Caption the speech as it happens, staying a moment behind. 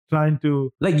trying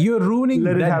to Like you're ruining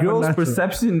let it that happen girl's natural.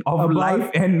 perception of About-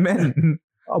 life and men.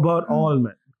 about all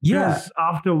men. Yeah. Because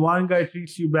after one guy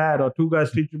treats you bad or two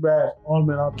guys treat you bad, all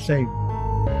men are the same.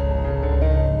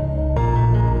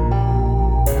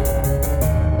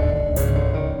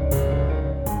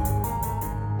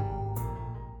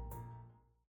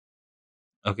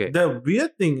 Okay. The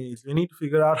weird thing is we need to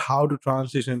figure out how to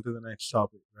transition to the next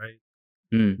topic, right?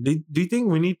 Hmm. Do you think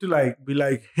we need to be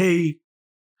like, hey,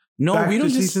 No, back we to don't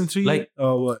season just 3 like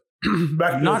or what?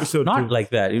 Back to episode 2. not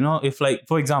like that. If like,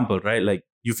 for example, right, like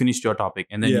you finished your topic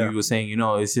and then Yeah. you were saying,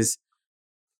 it's just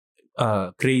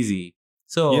crazy.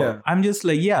 So Yeah. I'm just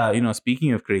like,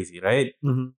 speaking of crazy, right?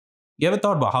 Mhm. You ever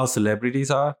thought about how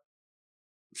celebrities are?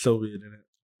 So weird, isn't it?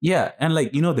 Yeah, and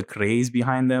like the craze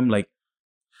behind them, like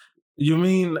You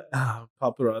mean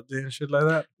paparazzi and shit like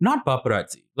that? not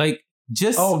paparazzi, like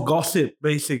just Gossip,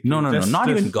 basically. no, not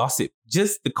even Just- gossip,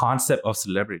 just the concept of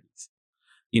celebrities.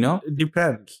 It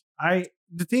depends.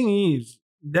 The thing is,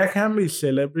 there can be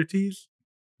celebrities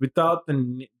without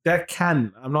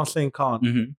I'm not saying can't.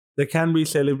 Mhm. There can be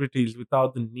celebrities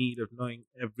without the need of knowing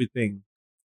everything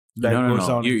that No, goes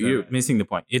on. in their You're life. missing the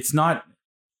point. It's not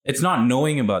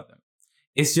knowing about them.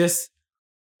 It's just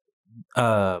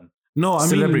No, I mean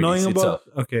celebrities knowing about. itself.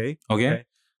 Okay. okay.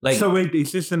 Like So wait,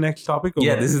 is this the next topic? Or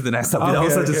yeah, what? this is the next topic. That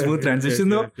was such a smooth transition,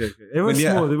 though. Okay. It was But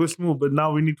yeah. smooth. It was smooth. But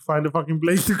now we need to find a fucking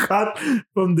place to cut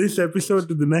from this episode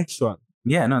to the next one.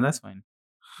 Yeah, no, that's fine.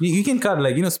 You can cut,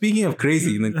 like, speaking of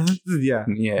crazy, like, Yeah.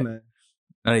 yeah, No.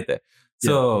 right there.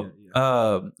 So,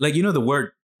 like, the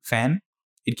word fan,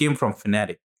 it came from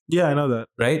fanatic, Yeah, I know that.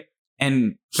 right?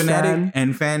 And fanatic Stan.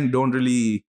 and fan don't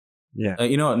really, Yeah.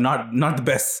 not the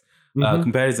best Mhm.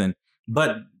 comparison,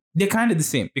 but they're kind of the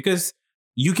same because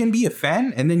you can be a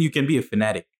fan and then you can be a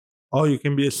fanatic. Or you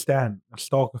can be a stan, a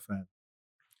stalker fan.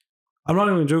 I'm not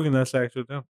even joking. That's the actual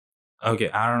term. Okay,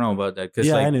 I don't know about that because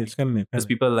Yeah, I like know. It's kind of because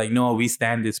people are like, no, we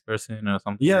stand this person or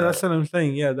something. Yeah, like that's what I'm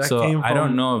saying. Yeah, that so came from I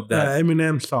don't know if that.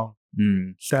 Eminem song,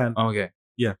 Stan. Okay.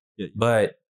 Yeah.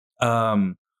 But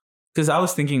because I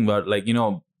was thinking about like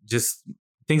just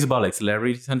things about like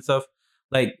celebrities and stuff.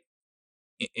 Like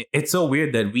it's so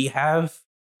weird that we have.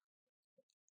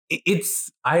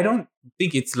 I don't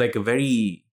think it's like a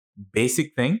very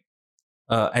basic thing.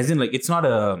 As in like it's not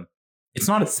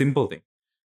a simple thing.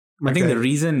 I think the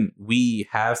reason we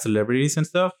have celebrities and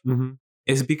stuff Mhm.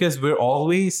 is because we're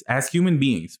always, as human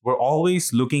beings, we're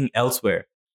always looking elsewhere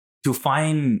to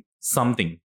find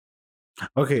something.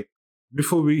 Okay,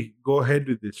 before we go ahead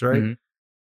with this, right? Mhm.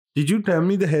 Did you tell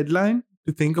me the headline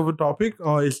to think of a topic,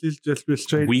 or is this just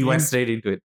straight? We went in? straight into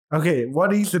it. Okay,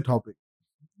 what is the topic?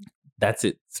 That's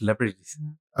it. Celebrities.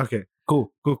 Okay,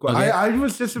 cool. Okay. I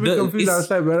was just a bit confused. I it's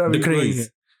was like, where are we the going craze. here?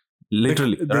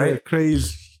 Literally, the right?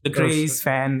 craze. The craze,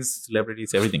 fans,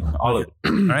 celebrities, everything, all of it.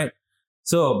 All right.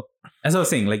 So, as I was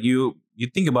saying, like you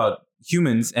think about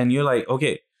humans, and you're like,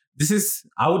 okay,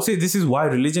 I would say this is why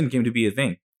religion came to be a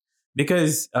thing,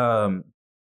 because,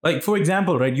 like for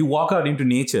example, right, you walk out into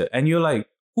nature, and you're like,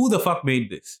 who the fuck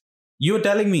made this? You're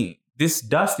telling me this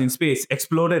dust in space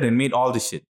exploded and made all this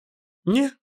shit. Yeah,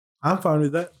 I'm fine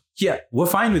with that. Yeah, we're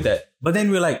fine with that. But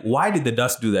then we're like, why did the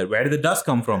dust do that? Where did the dust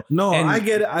come from? No, And- I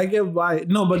get it. I get why.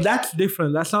 No, but that's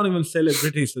different. That's not even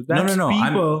celebrities. That's no.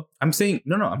 people. I'm saying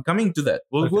no. I'm coming to that.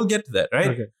 Okay. We'll get to that, right?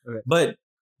 Okay. But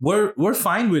we're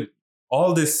fine with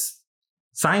all this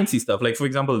sciencey stuff. Like for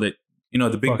example, the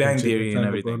Big Bang Theory and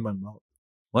everything. Burn my mouth.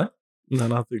 What? No,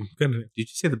 nothing. Continue. Did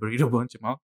you say the burrito burnt your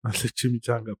mouth? I said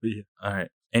chimichanga. But yeah. All right.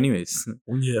 Anyways,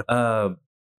 Yeah.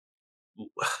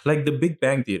 like the Big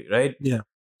Bang Theory, right? Yeah.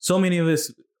 So many of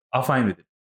us are fine with it.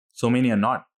 So many are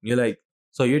not. You're like,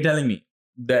 so you're telling me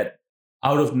that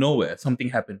out of nowhere something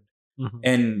happened. Mhm.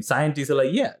 And scientists are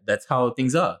like, yeah, that's how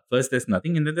things are. First there's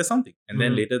nothing and then there's something. And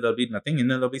then Mhm. later there'll be nothing and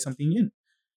then there'll be something in.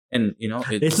 And It's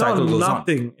the not cycle goes on.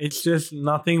 nothing. It's just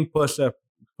nothing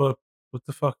what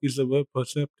the fuck is the word?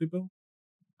 Perceptible?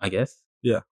 I guess.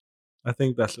 I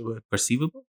think that's the word.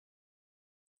 Perceivable?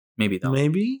 Maybe not.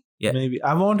 Maybe? Yeah. Maybe.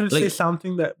 I wanted to say Like-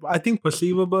 something that I think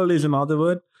perceivable is another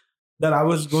word that I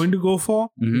was going to go for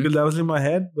Mhm. because that was in my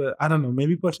head, but I don't know.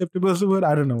 Maybe perceptible is the word.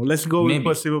 I don't know. Let's go Maybe. with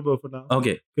perceivable for now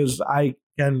Okay. because I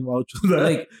can vouch for that.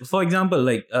 Like for example,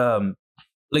 like you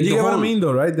the get what I whole- mean,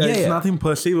 though, right? There's Yeah. nothing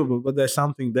perceivable, but there's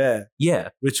something there Yeah.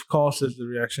 which causes the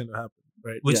reaction to happen,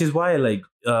 right? Which is why like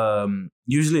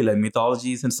usually like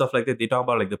mythologies and stuff like that, they talk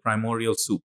about like the primordial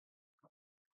soup.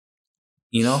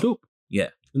 soup. Yeah.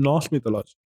 Norse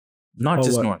mythology. Not Or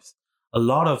just what? Norse. A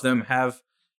lot of them have,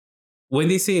 when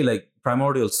they say like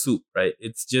primordial soup, right?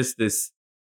 It's just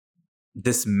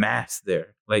this mass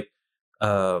there, like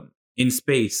in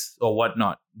space or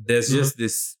whatnot. There's Mhm. just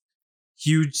this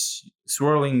huge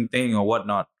swirling thing or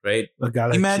whatnot, right? A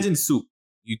galaxy. Imagine soup,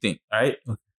 you think, right?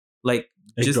 Okay. Like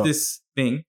Egg just drop. this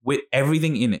thing with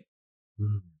everything in it.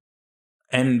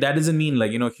 And that doesn't mean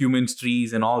like, humans,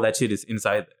 trees, and all that shit is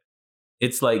inside there.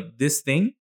 It's like this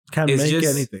thing Can is make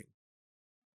just anything.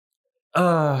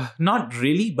 not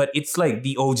really, but it's like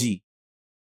the OG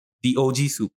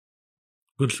soup.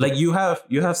 Good soup. Like you have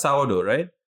sourdough, right?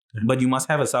 Yeah. But you must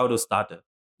have a sourdough starter.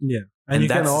 Yeah. And you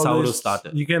that's can sourdough always,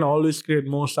 starter. You can always create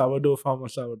more sourdough from a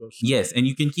sourdough. Yes, and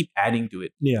you can keep adding to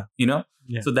it. Yeah.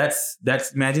 Yeah. So that's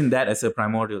imagine that as a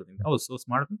primordial thing. That was so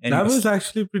smart of me. That was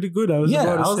actually pretty good. I was Yeah,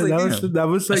 about I to was say like, that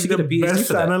was I like should the get a PhD best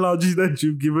for that. analogy that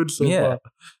you've given so far.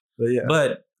 But yeah.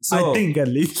 But so I think at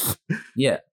least.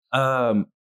 yeah.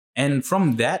 And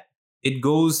from that it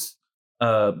goes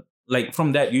like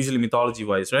from that, usually mythology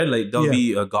wise, right? Like there'll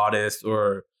be a goddess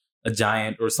or a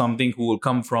giant or something who will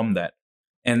come from that.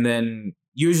 And then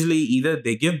usually either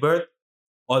they give birth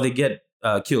or they get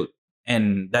killed.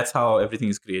 And that's how everything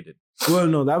is created. Well,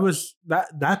 no, that's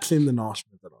in the Norse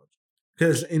mythology.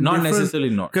 Because not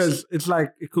necessarily Norse. Because it's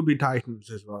like it could be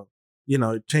Titans as well.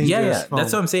 It changes. Yeah.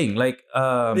 That's what I'm saying. Like,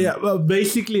 well,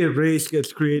 basically a race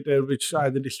gets created which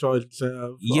either destroys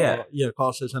itself. Yeah. Or,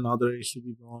 causes another race to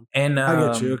be born. And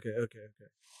I get you. Okay.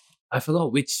 I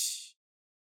forgot which.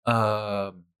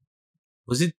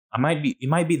 Was it? It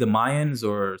might be the Mayans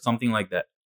or something like that.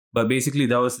 But basically,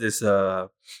 that was this. I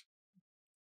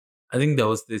think there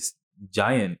was this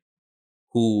giant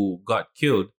who got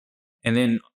killed, and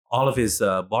then all of his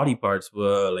body parts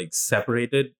were like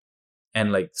separated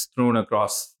and like strewn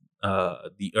across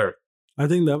the earth. I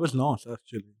think that was Norse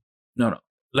actually. No.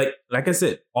 Like I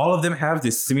said, all of them have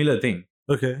this similar thing.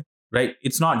 Okay. Right?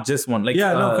 It's not just one. Like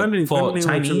continue for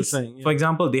Chinese, saying, for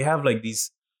example, they have like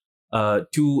these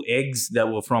 2 eggs that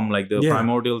were from like the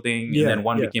primordial thing, and then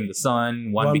one became the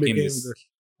sun, one became this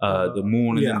the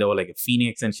moon, and then there were like a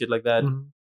phoenix and shit like that. Mm-hmm.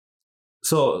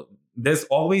 So there's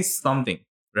always something,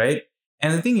 right?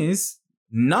 And the thing is,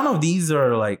 none of these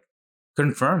are like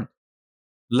confirmed.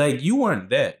 Like you weren't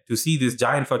there to see this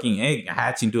giant fucking egg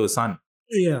hatch into a sun.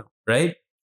 Yeah. Right?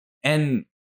 And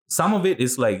some of it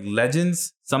is like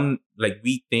legends, some like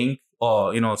we think,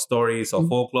 or stories or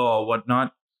folklore or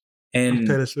whatnot. And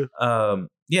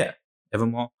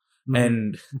evermore. Mm-hmm.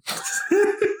 And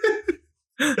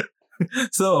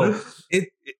so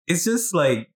it's just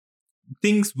like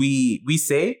things we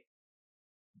say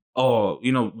or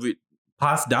we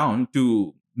pass down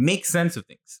to make sense of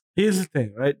things. Here's the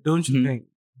thing, right? Don't you think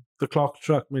the clock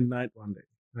struck midnight one day,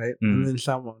 right? And then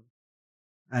someone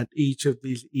at each of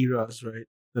these eras, right?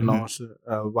 The Norse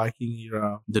Viking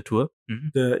era, the tour,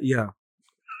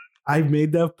 I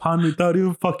made that pun without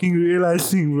even fucking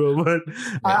realizing, bro. But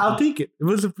I'll take it. It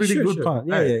was a pretty good pun.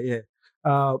 Yeah.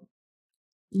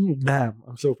 Damn,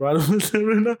 I'm so proud of myself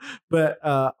right now. But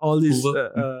all these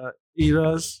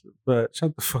eras, but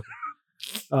shut the fuck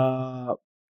up.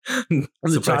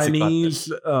 The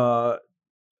Chinese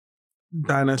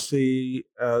dynasty,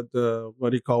 the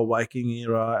what do you call Viking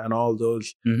era, and all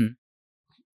those,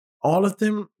 all of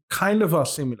them kind of are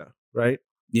similar, right?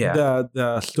 Yeah.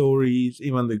 The stories,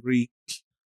 even the Greeks,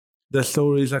 the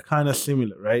stories are kind of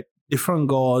similar, right? Different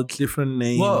gods, different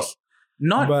names. Well,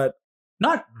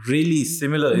 not really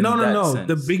similar. No. Sense.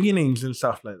 The beginnings and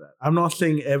stuff like that. I'm not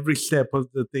saying every step of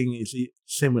the thing is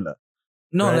similar.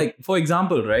 No, right? like for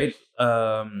example, right?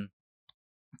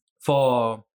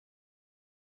 For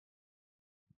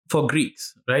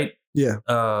Greeks, right? Yeah.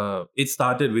 It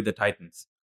started with the Titans.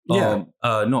 No,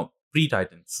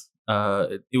 pre-Titans.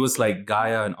 It was like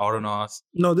Gaia and Uranus.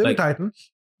 No, they were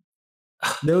Titans.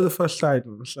 They were the first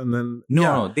Titans, and then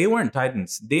no, they weren't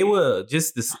Titans. They were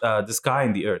just the sky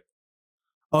and the earth.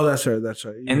 Oh, that's right.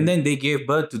 And then they gave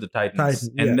birth to the Titans,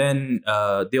 and then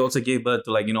they also gave birth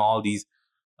to all these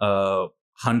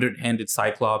 100-handed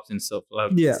Cyclops and stuff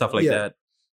like that,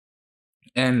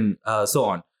 and so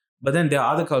on. But then there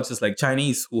are other cultures like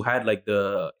Chinese who had like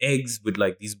the eggs with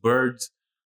like these birds.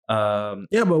 But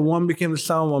one became the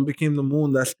sun, one became the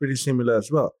moon. That's pretty similar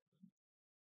as well.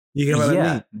 You get what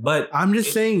I mean? But I'm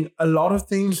just saying a lot of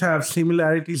things have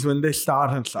similarities when they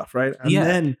start and stuff, right? And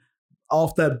then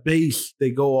off that base,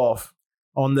 they go off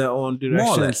on their own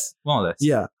directions. More or less.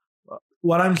 Yeah.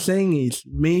 What I'm saying is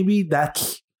maybe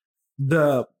that's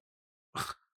the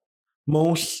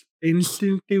most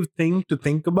instinctive thing to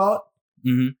think about.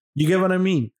 Mm-hmm. You get what I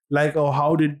mean? Like,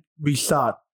 how did we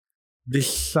start?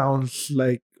 This sounds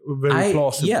like very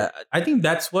plausible. Yeah, I think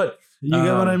that's what you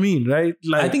get what I mean, right?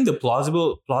 Like, I think the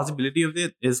plausibility of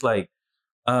it is like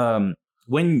when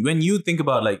you think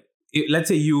about like let's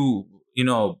say you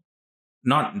know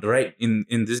not right in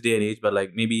this day and age, but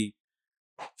like maybe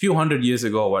few hundred years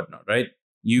ago or whatnot, right?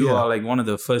 You Yeah. are like one of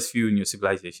the first few in your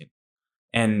civilization.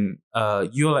 And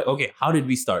you're like, okay, how did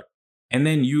we start? And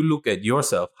then you look at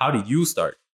yourself. How did you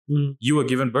start? Mm. You were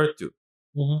given birth to,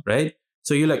 right?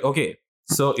 So you're like, okay,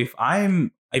 so if I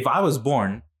was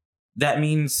born, that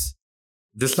means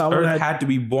this Someone earth had to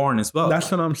be born as well. That's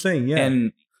what I'm saying. Yeah.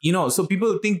 And so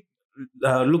people think,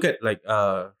 look at like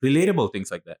relatable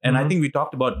things like that. And I think we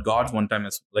talked about gods one time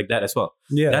like that as well.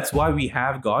 Yeah. That's why we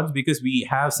have gods, because we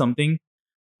have something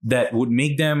that would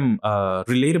make them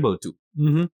relatable to.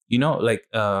 Like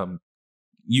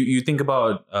you think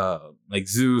about like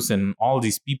Zeus and all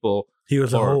these people. He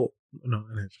was a hoe. No,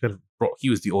 bro, he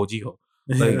was the OG hoe.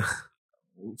 Like,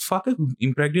 fucker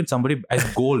impregnate somebody as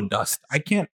gold dust. I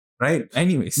can't. Right.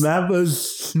 Anyways, that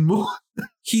was smooth.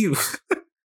 He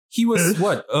was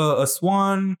what? A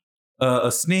swan,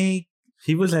 a snake.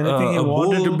 He was anything he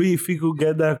wanted to be if he could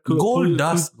get that gold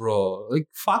dust, bro. Like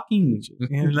fucking.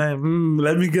 And like,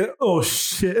 let me get. Oh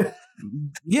shit.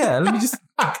 Yeah, let me just.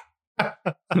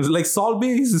 Like Salt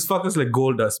Bay, his fuckers like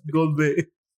gold dust. Gold Bay.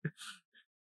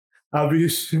 I'll be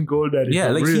gold daddy. Yeah,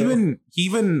 like he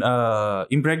even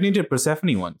impregnated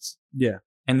Persephone once. Yeah.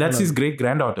 And that's his great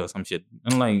granddaughter or some shit.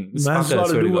 I'm like, this man's got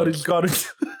to do what he's got to do.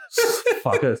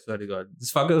 Fucker, swear to God.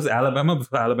 This fucker was Alabama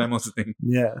before Alabama was the thing.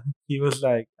 Yeah. He was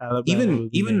like Alabama.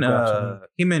 Even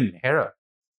him and Hera.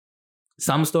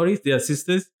 Some stories, they are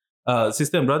sisters,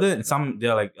 sister and brother, and some they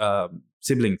are like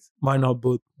siblings. Why not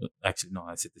both? Actually, no,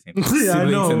 I said the same thing.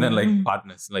 Siblings and then like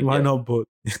partners. Like, why not both?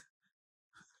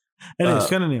 Anyways,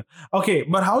 continue. Okay,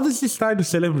 but how does this tie to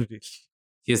celebrities?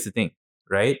 Here's the thing,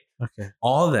 right? Okay.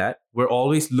 All that, we're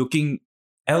always looking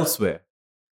elsewhere.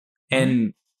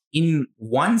 And in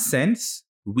one sense,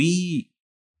 we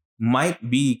might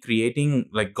be creating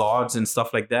like gods and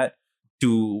stuff like that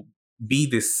to be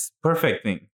this perfect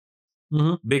thing.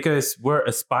 Because we're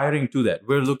aspiring to that.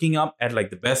 We're looking up at like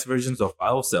the best versions of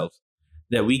ourselves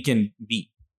that we can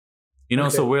be.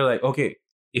 So we're like, okay,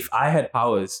 if I had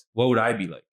powers, what would I be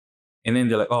like? And then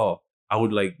they're like, oh, I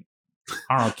would like,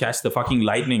 I don't know, catch the fucking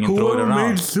lightning and throw it around. Whoever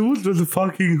made Zeus was a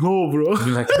fucking hoe, bro.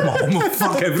 You're like, I'm gonna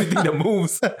fuck everything that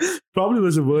moves. Probably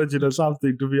was a virgin or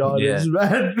something, to be honest,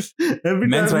 man.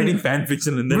 Man's writing fan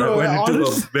fiction, and then I went into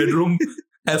a bedroom,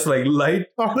 has like light.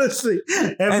 Honestly.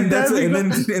 And then 3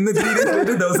 days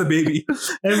later, there was a baby.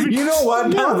 You know what?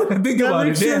 Now that I think about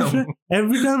it, damn.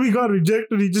 Every time he got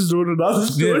rejected, he just wrote another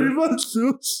story about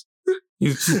Zeus.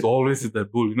 He's just always with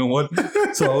that bull. You know what?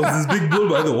 So I was this big bull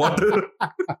by the water.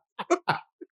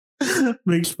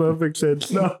 Makes perfect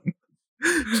sense. No.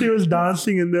 She was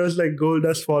dancing and there was like gold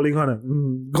dust falling on her.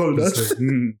 Gold dust.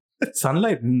 Like,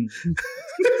 sunlight.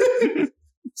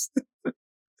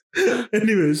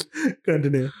 Anyways,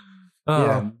 continue.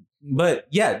 But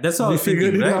yeah, that's all. We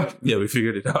figured it out. Yeah, we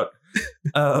figured it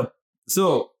out.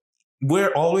 So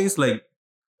we're always like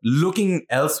looking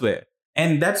elsewhere.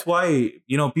 And that's why,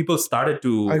 people started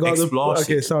to explore.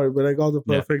 Okay, sorry, but I got the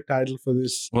perfect title for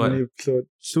this episode.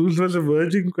 Zeus was a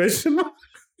virgin ?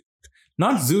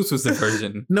 Not Zeus was a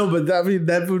virgin. No, but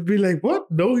that would be like, what?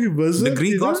 No, he wasn't. The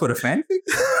Greek gods were a fanfic?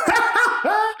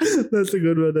 That's a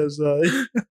good one as well.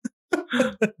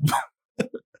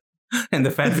 And the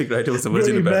fanfic writer was a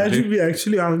virgin. Imagine we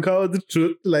actually uncover the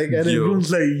truth, and everyone's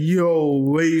like, yo,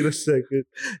 wait a second.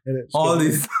 And all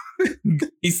these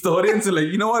historians are like,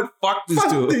 you know what? Fuck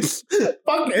this too.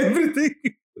 Fuck everything.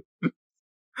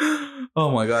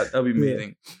 Oh my God, that'd be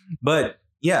amazing. Yeah. But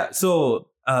yeah, so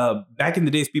back in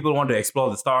the days, people wanted to explore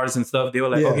the stars and stuff. They were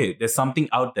like, okay, there's something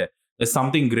out there. There's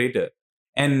something greater.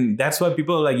 And that's why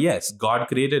people are like, yes, God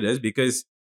created us because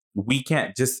we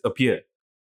can't just appear.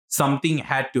 Something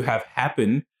had to have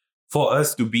happened for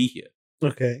us to be here.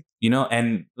 Okay.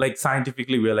 And like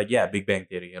scientifically, we're like, yeah, Big Bang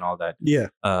Theory and all that. Yeah.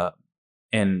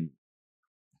 And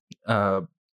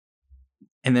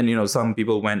then, some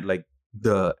people went like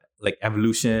the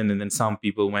evolution, and then some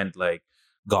people went like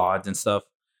gods and stuff.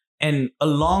 And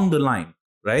along the line,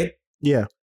 right? Yeah.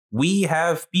 We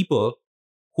have people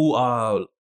who are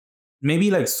maybe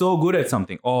like so good at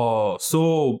something or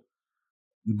so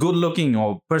good looking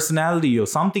or personality or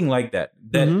something like that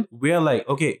we're like,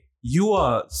 okay, you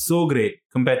are so great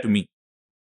compared to me.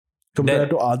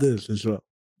 Compared to others as well.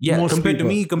 Yeah, compared to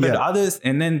me, compared to others.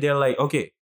 And then they're like,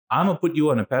 okay, I'm going to put you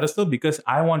on a pedestal because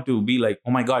I want to be like, oh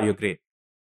my God, you're great.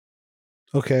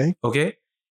 Okay.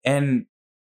 And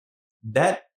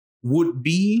that would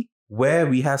be where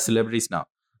we have celebrities now.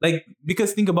 Like,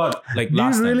 because think about like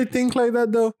last time. Do you really think like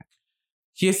that though?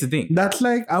 Here's the thing. That's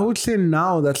like, I would say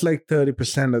now that's like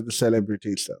 30% of the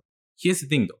celebrities though. Here's the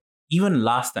thing though. Even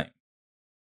last time,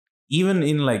 even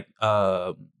in like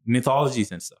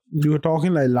mythologies and stuff. You were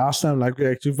talking like last time, like we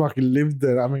actually fucking lived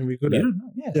there. I mean, we could You have. don't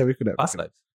know? Yeah. Yeah, we could have. Past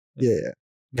lives. Yeah.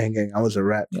 Gang. I was a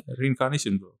rat. Yeah.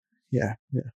 Reincarnation, bro. Yeah.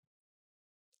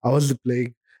 I was the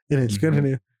plague. And it's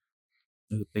continue.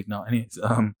 The plague now. Anyways,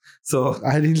 so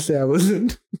I didn't say I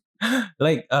wasn't.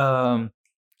 like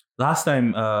last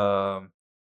time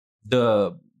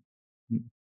the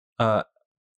I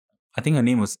think her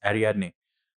name was Ariadne.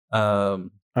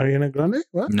 Ariana Grande?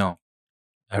 What? No,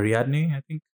 Ariadne, I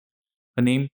think her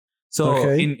name. So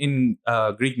in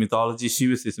Greek mythology, she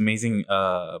was this amazing.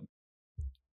 I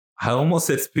almost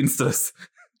said spinstress.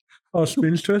 Oh,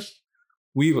 spinstress?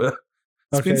 Weaver.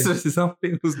 Okay. Spinstress is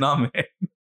somebody who's not married.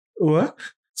 What?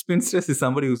 Spinstress is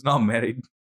somebody who's not married.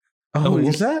 Oh,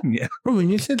 is that? Yeah. Bro, when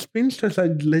you said spinstress,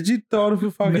 I legit thought of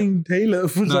a fucking tailor.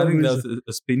 For no, I think that's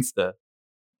a spinster.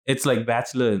 It's like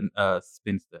bachelor and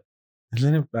spinster.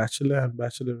 Isn't it bachelor and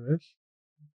bachelorette?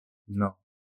 No.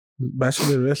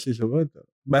 Bachelorette is a word though.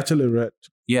 Bachelorette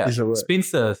is a word.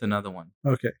 Spinster is another one.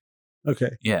 Okay.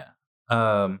 Yeah.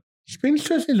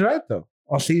 Spinstress is right though.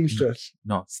 Or seamstress.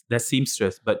 No, that's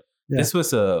seamstress. But this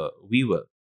was a weaver.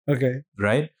 Okay.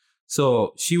 Right?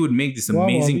 So she would make these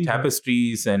amazing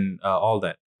tapestries and all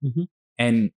that. Mm-hmm.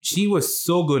 And she was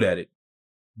so good at it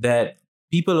that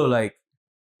people are like,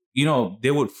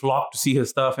 they would flock to see her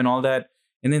stuff and all that.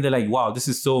 And then they're like, wow, this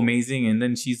is so amazing. And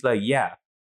then she's like, yeah,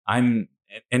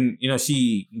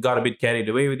 she got a bit carried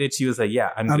away with it. She was like, yeah,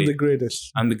 I'm the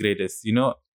greatest. I'm the greatest.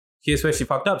 Here's where she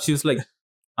fucked up. She was like,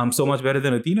 I'm so much better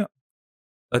than Athena.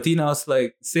 Athena was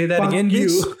like, say that again,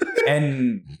 bitch.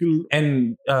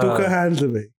 And took her hands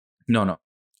away. No.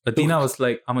 Athena was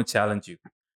like, I'm gonna challenge you.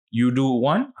 You do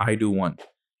one, I do one.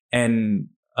 And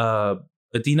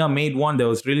Athena made one that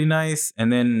was really nice.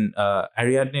 And then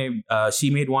Ariadne, she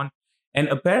made one. And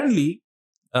apparently,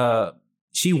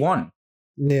 she won.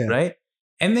 Yeah. Right?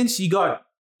 And then she got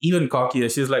even cockier.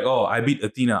 She was like, oh, I beat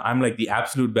Athena. I'm like the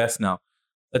absolute best now.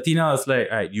 Athena was like,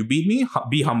 all right, you beat me?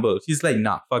 Be humble. She's like,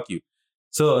 nah, fuck you.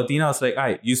 So Athena was like, all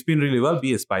right, you spin really well,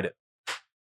 be a spider.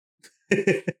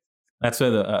 That's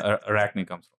where the arachne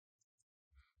comes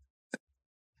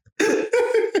from.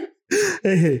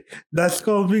 Hey, that's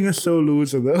called being a sole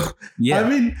loser, though. Yeah.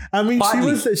 I mean,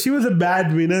 she was a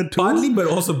bad winner too. Partly, but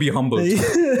also be humble.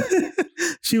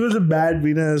 She was a bad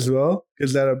winner as well,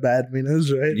 because there are bad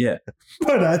winners, right? Yeah.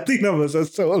 But I think that was a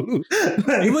sole loser.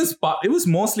 It was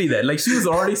mostly that. Like she was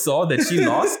already saw that she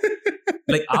lost.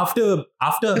 Like after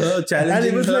her challenging, and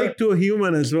it was her, like to a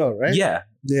human as well, right? Yeah.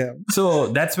 So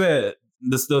that's where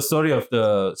the story of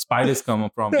the spiders come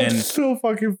from. That's and so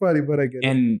fucking funny, but I get it.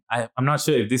 And I'm not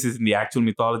sure if this is in the actual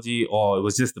mythology or it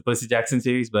was just the Percy Jackson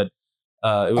series, but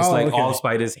it was all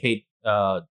spiders hate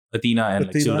Athena and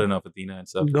like children of Athena and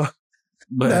stuff. No.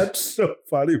 But that's so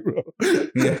funny, bro.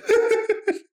 Yeah.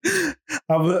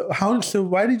 So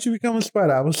why did you become a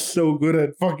spider? I was so good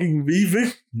at fucking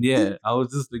weaving. Yeah, I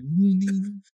was just like,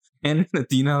 and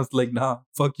Athena was like, nah,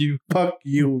 fuck you. Fuck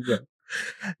you, bro.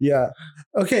 Yeah.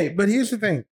 Okay, but here's the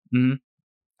thing. Mm-hmm.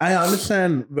 I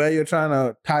understand where you're trying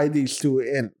to tie these two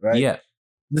in, right? Yeah.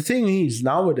 The thing is,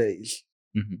 nowadays,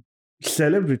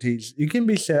 celebrities, you can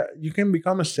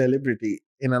become a celebrity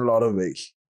in a lot of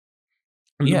ways.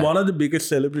 Yeah. One of the biggest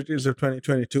celebrities of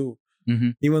 2022,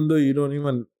 even though you don't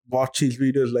even watch his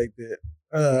videos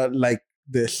like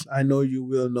this, I know you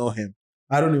will know him.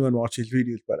 I don't even watch his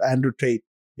videos, but Andrew Tate,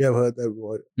 you have heard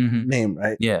that name,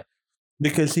 right? Yeah.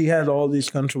 Because he has all these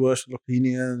controversial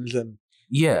opinions and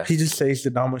he just says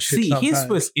the dumbest shit. See, his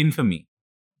was infamy.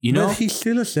 But he's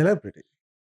still a celebrity.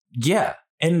 Yeah.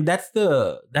 And that's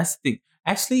the thing.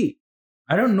 Actually,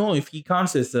 I don't know if he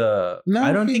counts as I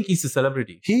don't think he's a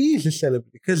celebrity. He is a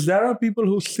celebrity because there are people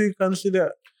who still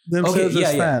consider themselves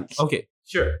as fans. Okay,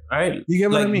 sure. All right. You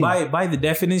get what I mean? By the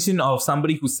definition of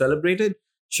somebody who's celebrated,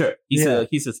 sure, he's a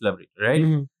celebrity, right?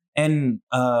 Mm-hmm. And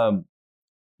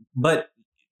but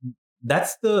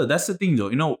that's the thing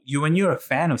though. When you're a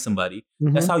fan of somebody,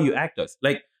 that's how you act as.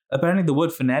 Like apparently the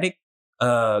word fanatic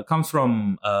comes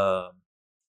from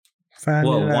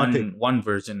one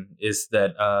version is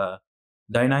that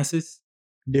Dionysus,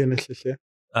 yeah.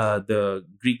 The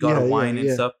Greek god of wine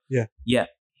and stuff. Yeah.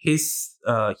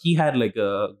 He had like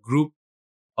a group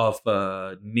of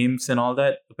nymphs and all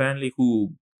that. Apparently,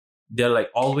 who they're like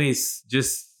always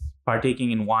just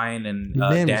partaking in wine and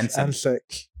dancing and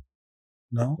sex.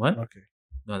 No, what? Okay,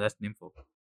 no, that's nympho.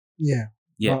 Yeah.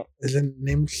 Isn't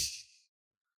nymphs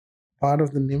part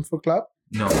of the nympho club?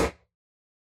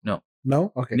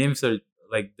 No. Okay. Nymphs are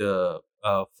like the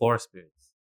forest spirits.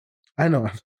 I know.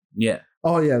 Yeah.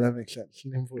 Oh, yeah, that makes sense.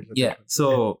 Yeah.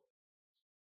 So,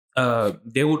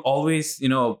 they would always,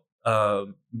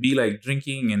 be like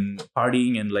drinking and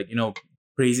partying and like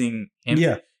praising him.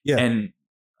 Yeah. And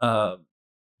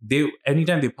they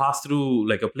anytime they pass through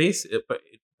like a place,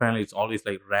 apparently it's always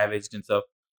like ravaged and stuff.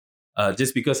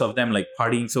 Just because of them like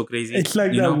partying so crazy. It's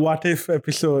like the What If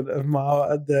episode of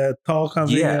the Thor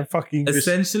coming and fucking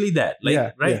essentially that.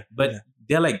 Like but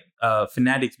they're like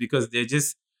fanatics because they're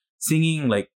just singing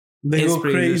like they go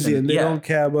crazy and they don't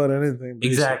care about anything. Basically.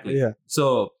 Exactly. Yeah.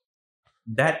 So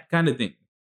that kind of thing,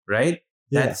 right?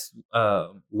 Yeah. That's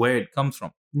where it comes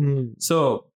from. Mm.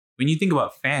 So when you think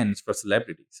about fans for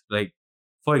celebrities, like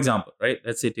for example, right?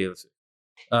 Let's say Taylor Swift.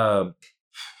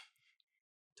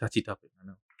 Touchy topic, I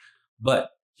know.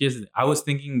 But I was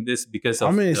thinking this because of...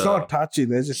 I mean, it's not touchy.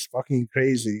 They're just fucking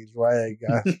crazy. Is why I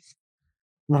guess.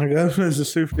 My girlfriend's a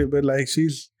Swiftie, but like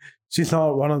she's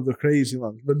not one of the crazy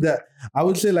ones. But I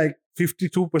would say like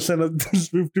 52% of the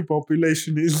Swiftie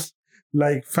population is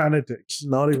like fanatics,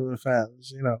 not even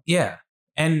fans. Yeah,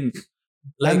 and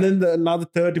then another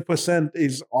 30%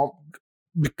 is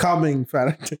becoming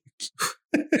fanatics.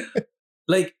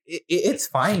 Like it's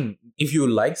fine if you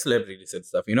like celebrities and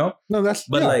stuff, No, that's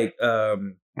like but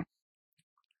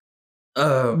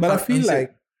I feel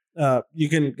like you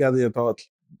can gather your thoughts,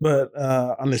 but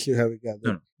unless you have it gathered.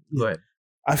 No, go ahead.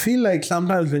 I feel like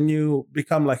sometimes when you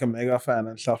become like a mega fan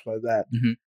and stuff like that,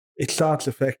 it starts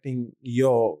affecting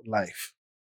your life.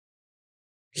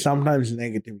 Sometimes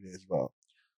negatively as well.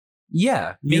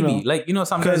 Yeah, maybe.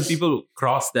 Sometimes people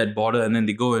cross that border and then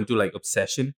they go into like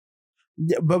obsession.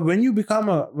 Yeah, but when you become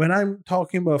when I'm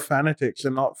talking about fanatics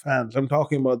and not fans, I'm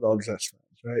talking about the obsessed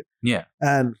fans, right? Yeah.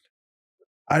 And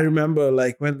I remember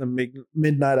like when the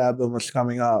Midnight album was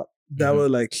coming out, there were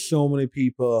like so many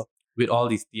people with all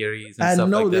these theories and stuff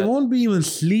no, like that. they won't be even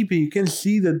sleeping. You can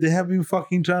see that they have been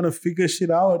fucking trying to figure shit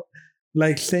out,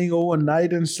 like staying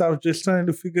overnight and stuff, just trying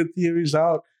to figure theories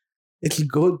out. It's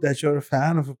good that you're a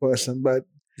fan of a person, but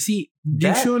see,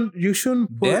 you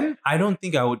shouldn't put them. I don't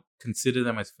think I would consider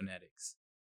them as fanatics.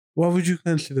 What would you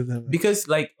consider them as? Because,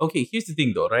 like, okay, here's the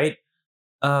thing, though, right?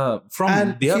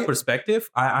 From their perspective,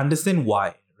 I understand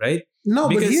why, right? No,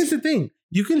 but here's the thing: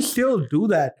 you can still do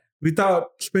that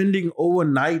without spending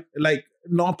overnight, like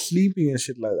not sleeping and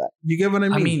shit like that. You get what I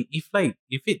mean? I mean, if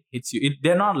it hits you,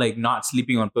 they're not like not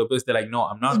sleeping on purpose. They're like, no,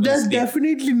 I'm not. They're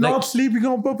definitely not sleeping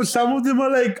on purpose. Some of them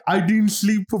are like, I didn't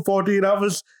sleep for 48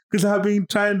 hours because I've been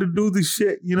trying to do this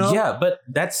shit. Yeah, but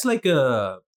that's like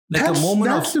a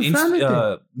moment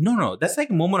of no, that's like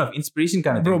a moment of inspiration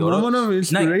kind of thing. Bro, moment of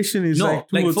inspiration is like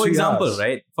 2 or 3 hours. For example,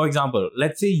 right? For example,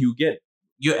 let's say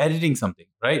you're editing something,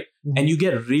 right? Mm-hmm. And you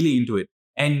get really into it,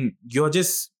 and you're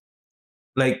just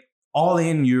like all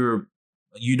in. You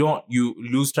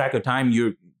lose track of time.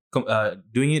 You're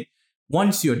doing it.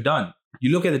 Once you're done,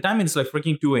 you look at the time and it's like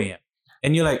freaking 2 a.m.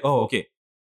 and you're like, oh, okay.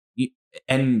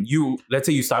 And let's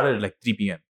say you started at like 3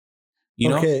 p.m.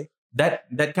 Okay.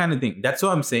 That kind of thing. That's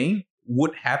what I'm saying.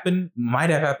 Might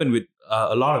have happened with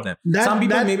a lot of them. Some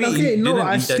people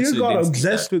I still got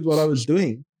obsessed with what I was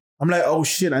doing. I'm like, oh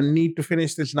shit, I need to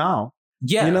finish this now.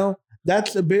 Yeah,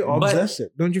 that's a bit obsessive,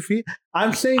 don't you feel?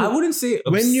 I'm saying I wouldn't say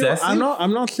obsessive.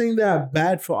 I'm not saying they are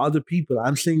bad for other people.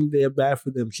 I'm saying they are bad for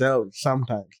themselves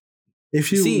sometimes.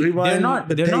 If you rewind,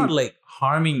 they're not like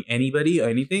harming anybody or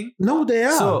anything. No, they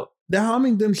are. So they're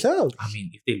harming themselves. I mean,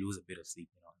 if they lose a bit of sleep,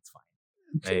 it's fine.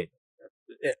 Right?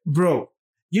 Bro,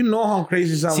 you know how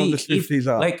crazy some of the Swifties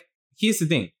are. Like, here's the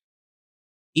thing.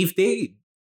 If they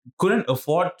couldn't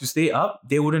afford to stay up,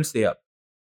 they wouldn't stay up.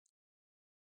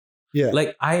 Yeah.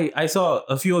 Like, I saw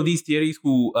a few of these theories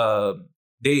who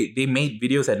they made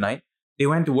videos at night. They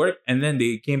went to work and then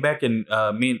they came back and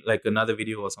made like another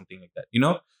video or something like that.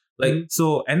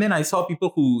 So, and then I saw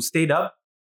people who stayed up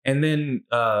and then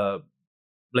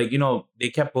they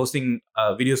kept posting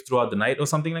videos throughout the night or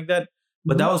something like that.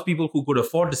 But that was people who could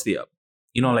afford to stay up.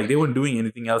 Like they weren't doing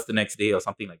anything else the next day or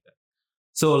something like that.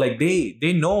 So like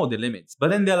they know the limits.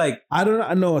 But then they're like, I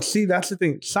don't know. See, that's the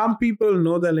thing. Some people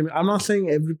know their limit. I'm not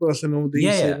saying every person knows these.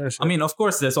 Yeah. I mean, of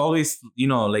course, there's always,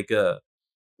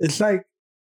 It's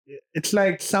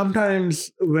like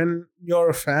sometimes when you're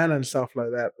a fan and stuff like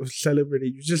that, of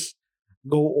celebrity, you just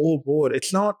go overboard.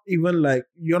 It's not even like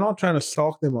you're not trying to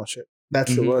stalk them or shit.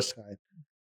 That's the worst kind.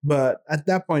 But at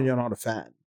that point, you're not a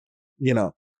fan.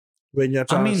 When you're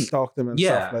trying to stalk them and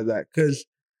stuff like that. Because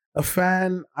a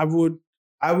fan, I would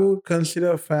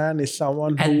consider a fan is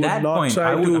someone who would not try to...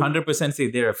 I would 100% say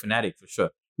they're a fanatic for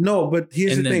sure. No, but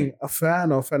here's the thing. A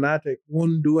fan or fanatic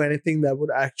wouldn't do anything that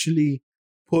would actually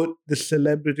put the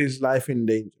celebrity's life in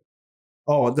danger.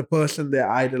 Or the person they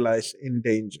idolize in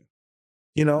danger.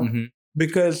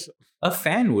 Because... A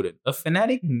fan wouldn't. A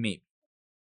fanatic, maybe.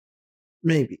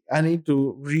 Maybe I need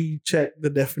to recheck the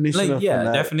definition like of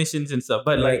fanatic. definitions and stuff.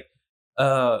 But Right.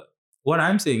 what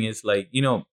I'm saying is like,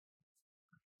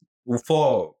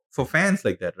 for fans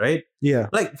like that, right? Yeah.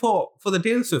 Like for the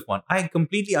Taylor Swift one, I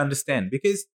completely understand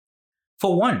because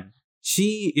for one,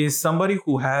 she is somebody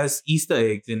who has Easter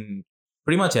eggs in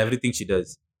pretty much everything she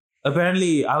does.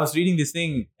 Apparently, I was reading this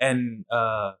thing and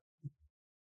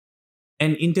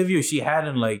an interview she had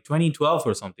in like 2012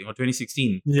 or something, or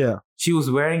 2016. Yeah. She was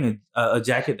wearing a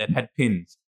jacket that had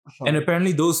pins. And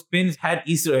apparently those pins had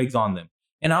Easter eggs on them.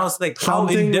 And I was like, how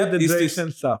in depth is this?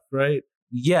 And stuff, right?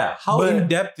 Yeah. How in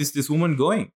depth is this woman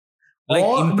going? Like,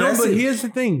 No, impressive. but here's the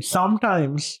thing.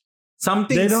 Sometimes some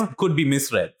things could be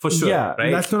misread for sure. Yeah,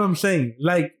 right? That's what I'm saying.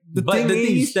 Like the thing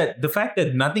is that the fact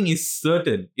that nothing is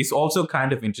certain is also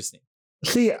kind of interesting.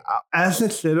 See, as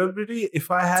a celebrity, if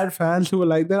I had fans who were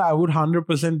like that, I would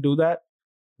 100% do that,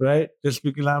 right? Just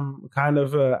because I'm kind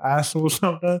of an asshole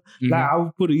sometimes. Like, I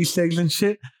would put Easter eggs and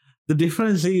shit. The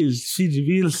difference is she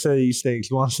reveals the Easter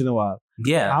eggs once in a while.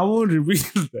 Yeah. I won't reveal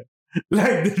them.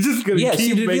 Like, they're just going to keep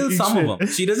she reveals some shit. of them.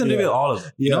 She doesn't reveal all of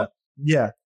them. Yeah. You know? Yeah.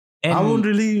 And I won't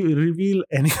really reveal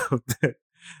any of them.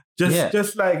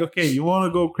 Just like, okay, you want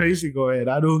to go crazy, go ahead.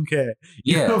 I don't care.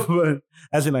 You know, but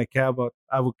as in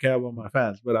I would care about my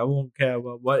fans, but I won't care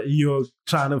about what you're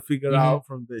trying to figure out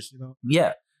from this,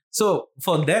 Yeah. So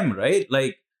for them, right?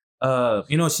 Like,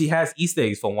 she has Easter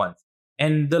eggs for once.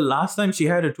 And the last time she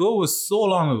had a tour was so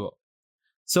long ago.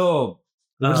 So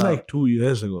it was like 2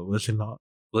 years ago, was it not?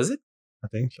 Was it? I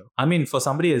think so. I mean, for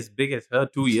somebody as big as her,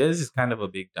 2 years is kind of a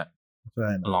big time.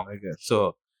 I guess.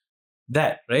 So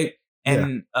that, right?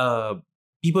 And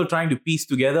people trying to piece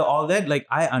together all that, like,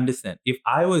 I understand. If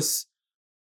I was,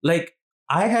 like,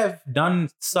 I have done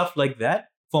stuff like that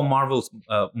for Marvel's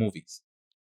movies.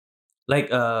 Like,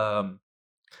 not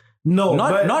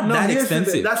that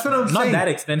expensive. That's what I'm saying. Not that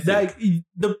expensive. Like,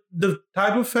 the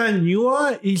type of fan you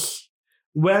are is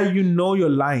where you know your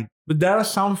line. But there are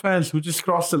some fans who just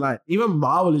cross the line. Even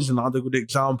Marvel is another good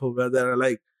example where there are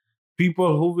like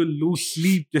people who will lose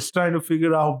sleep just trying to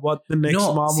figure out what the next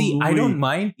Marvel movie. I don't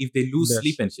mind if they lose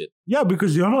sleep and shit. Yeah,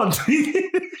 because you're not.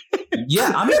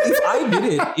 Yeah, I mean,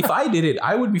 if I did it,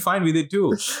 I would be fine with it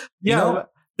too. Yeah,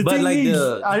 but like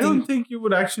I don't think you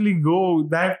would actually go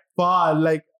that far.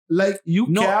 Like you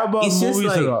care about movies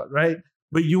a lot, right?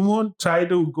 But you won't try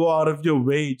to go out of your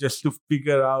way just to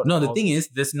figure out. No, the thing is,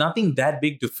 there's nothing that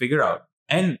big to figure out.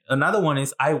 And another one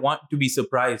is, I want to be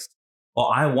surprised,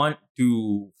 or I want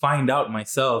to find out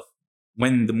myself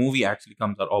when the movie actually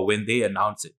comes out, or when they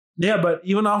announce it. Yeah, but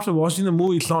even after watching the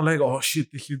movie, it's not like, oh shit,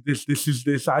 this is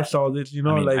this. I saw this, I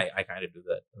mean, like I kind of do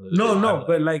that. No,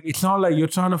 but like it's not like you're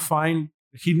trying to find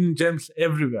hidden gems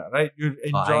everywhere, right? You're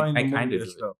enjoying the movie and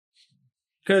stuff.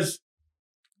 Because,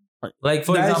 like,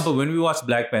 for example, when we watched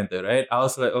Black Panther, right? I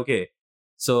was like, okay,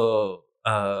 so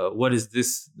what is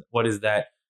this? What is that?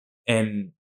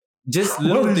 And just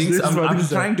little things I'm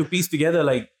trying to piece together,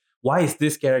 like, why is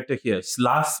this character here?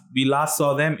 We last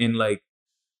saw them in like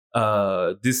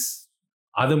this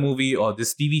other movie or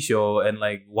this TV show, and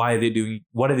like, what are they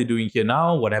doing here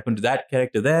now? What happened to that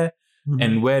character there?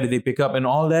 And where did they pick up and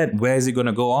all that? Where is it going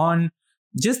to go on?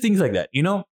 Just things like that,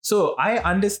 So I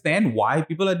understand why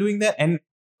people are doing that. And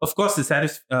of course, the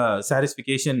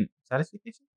satisfaction.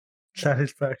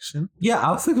 Yeah,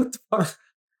 I was like, what the fuck?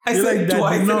 I said like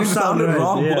twice and it sounded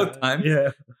wrong both times.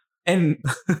 Yeah. And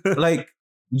like,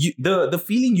 the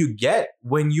feeling you get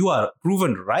when you are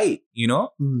proven right,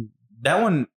 that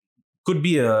one could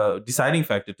be a deciding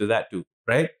factor to that too,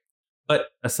 right?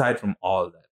 But aside from all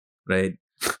that, right,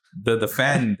 the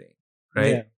fan thing,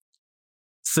 right? Yeah.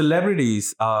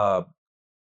 Celebrities are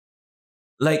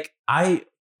like, I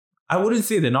wouldn't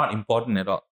say they're not important at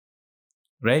all,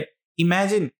 right?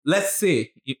 Imagine, let's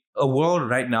say, a world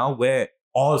right now where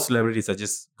all celebrities are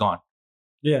just gone.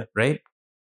 Yeah. Right?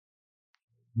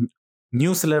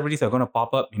 New celebrities are going to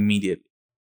pop up immediately.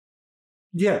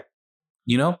 Yeah.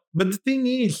 But the thing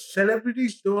is,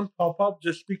 celebrities don't pop up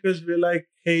just because we're like,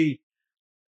 hey,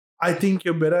 I think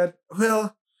you're better at,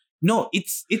 well... No,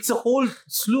 it's a whole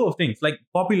slew of things, like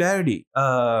popularity.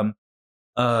 You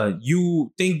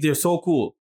think they're so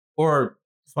cool or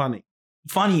funny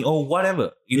or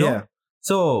whatever, Yeah.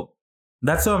 So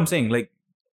that's what I'm saying. Like,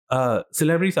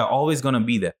 celebrities are always gonna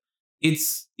be there.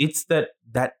 It's that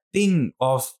thing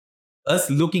of us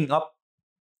looking up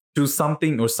to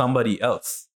something or somebody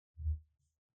else.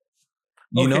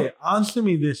 You know? Answer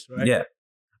me this, right? Yeah,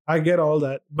 I get all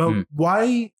that, but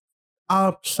why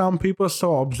are some people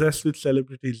so obsessed with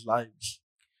celebrities' lives?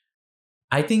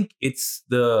 I think it's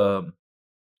the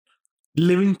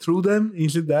living through them.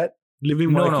 Is it that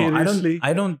living vicariously?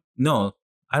 I don't know.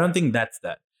 I don't think that's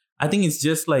that. I think it's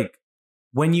just like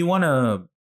when you want to.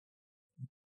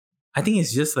 I think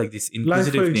it's just like this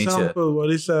inquisitive Like, for nature. example, what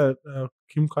is that?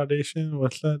 Kim Kardashian?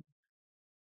 What's that?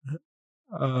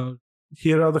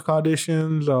 Here Are the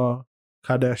Kardashians or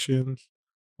Kardashians?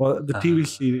 Well, the TV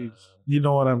series. You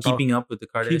know what I'm talking Keeping Up with the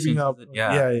Kardashians. Keeping Up.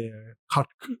 Yeah.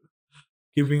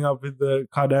 Keeping Up with the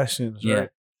Kardashians, right? Yeah.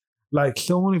 Like,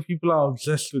 so many people are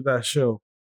obsessed with that show.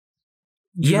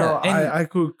 I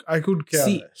could care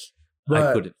less.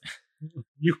 I couldn't.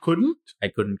 You couldn't? I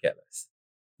couldn't care less.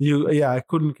 I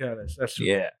couldn't care less. That's true.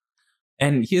 Yeah.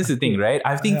 And here's the thing, right?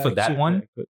 I think for that one,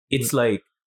 it's like,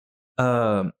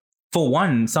 for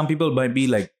one, some people might be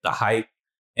like the hype,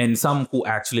 and some who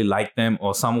actually like them,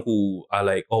 or some who are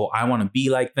like, oh, I want to be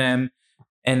like them.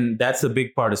 And that's a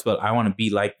big part as well. I want to be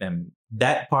like them.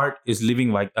 That part is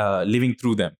living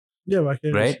through them. Yeah,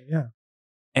 right? Yeah.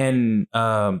 And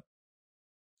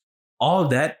all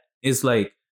that is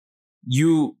like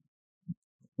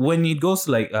when it goes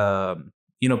to like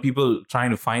people trying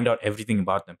to find out everything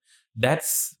about them.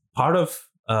 That's part of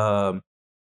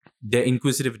their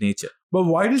inquisitive nature. But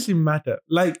why does it matter?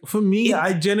 Like, for me,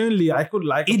 I could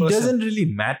like a person. It doesn't really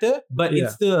matter, but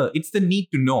it's the need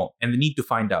to know and the need to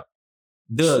find out.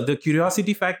 The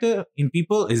curiosity factor in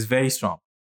people is very strong.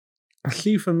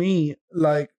 See, for me,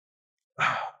 like,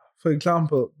 for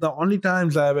example, the only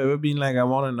times I've ever been like, I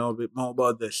want to know a bit more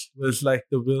about this was like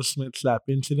the Will Smith slap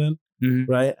incident,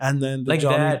 right? And then the like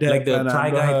Johnny that, Depp like the and Try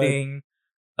Amber Guy Heard. thing.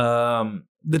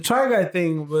 The Try Guy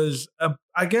thing was,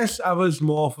 I guess I was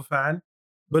more of a fan,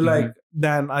 but like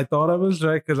than I thought I was,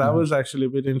 right? Because I was actually a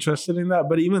bit interested in that.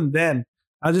 But even then,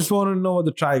 I just wanted to know what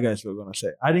the Try Guys were going to say.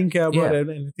 I didn't care about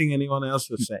anything anyone else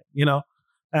was saying,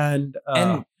 And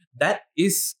that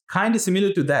is kind of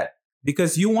similar to that,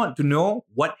 because you want to know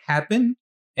what happened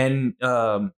and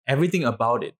everything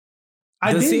about it.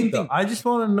 Same thing. I just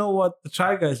want to know what the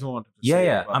Try Guys wanted to say.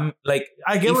 Yeah. I'm like,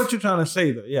 I get what you're trying to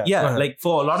say, though. Yeah. Like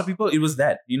for a lot of people, it was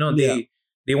that.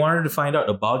 They wanted to find out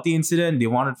about the incident. They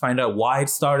wanted to find out why it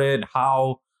started,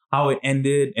 how it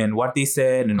ended, and what they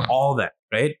said, and all that.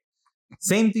 Right.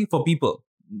 Same thing for people.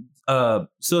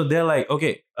 So they're like,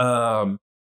 okay,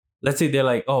 let's say they're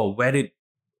like, oh,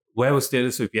 where was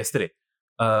Taylor Swift yesterday?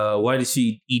 What did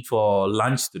she eat for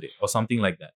lunch today, or something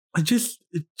like that?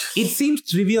 It seems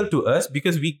trivial to us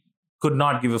because we could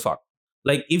not give a fuck.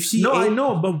 Like if she I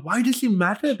know, but why does it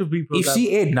matter to people? If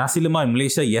she ate nasi lemak in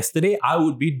Malaysia yesterday, I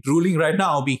would be drooling right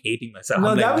now. I'll be hating myself.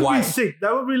 No, that would be sick.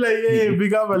 That would be like, hey, we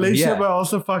got Malaysia, but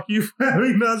also fuck you for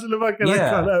having nasi lemak and I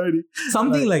can't have any.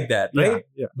 Something like that, right?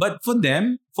 Yeah. But for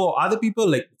them, for other people,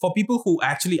 like for people who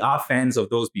actually are fans of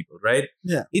those people, right?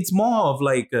 Yeah. It's more of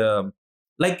like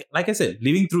I said,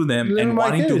 living through them and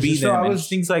wanting to be them and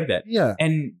things like that. Yeah.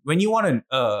 And when you want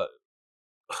to,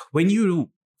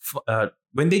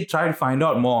 when they try to find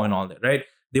out more and all that, right?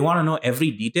 They want to know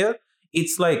every detail.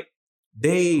 It's like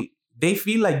they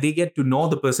feel like they get to know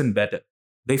the person better.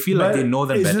 They feel like they know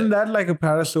them better. Isn't that like a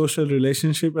parasocial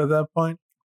relationship at that point?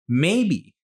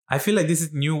 Maybe. I feel like this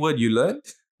is a new word you learned.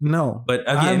 No. But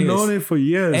okay, I've known it for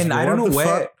years. And I don't know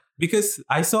where, because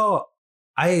I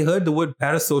heard the word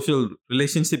parasocial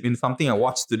relationship in something I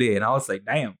watched today, and I was like,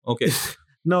 damn, okay.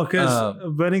 No, because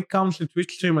when it comes to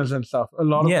Twitch streamers and stuff, a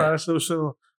lot of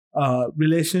parasocial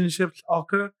relationships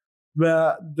occur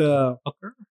where the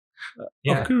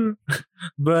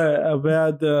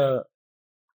where the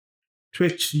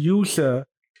Twitch user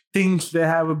thinks they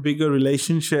have a bigger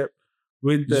relationship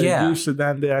with the user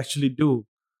than they actually do,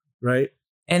 right?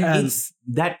 And it's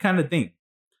that kind of thing.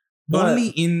 But only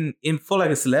in for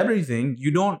like a celebrity thing,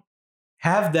 you don't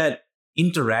have that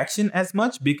interaction as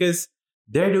much because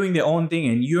they're doing their own thing,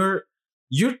 and you're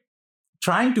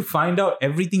trying to find out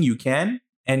everything you can,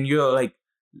 and you're like,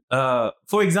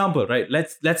 for example, right?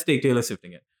 Let's take Taylor Swift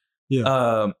again.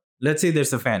 Yeah. Let's say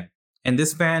there's a fan, and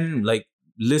this fan like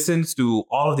listens to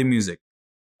all of the music,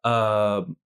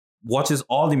 watches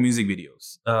all the music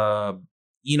videos,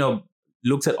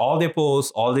 looks at all their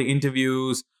posts, all the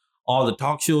interviews, all the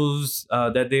talk shows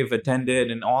that they've attended,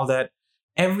 and all that,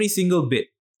 every single bit.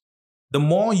 The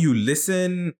more you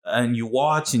listen and you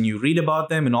watch and you read about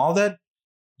them and all that,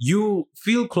 you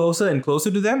feel closer and closer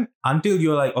to them until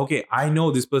you're like, okay, I know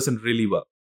this person really well.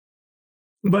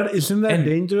 But isn't that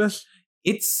dangerous?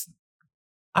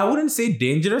 I wouldn't say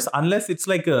dangerous unless it's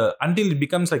like until it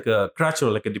becomes like a crutch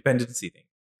or like a dependency thing.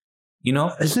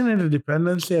 Isn't it a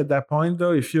dependency at that point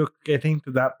though, if you're getting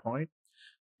to that point?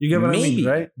 You get what I mean,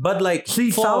 right? But like,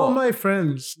 some of my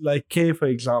friends, like Kay, for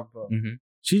example,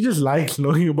 she just likes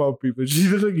knowing about people. She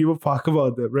doesn't give a fuck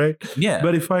about them, right? Yeah.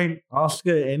 But if I ask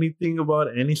her anything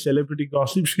about any celebrity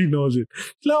gossip, she knows it.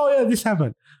 She's like, oh yeah, this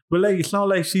happened. But like, it's not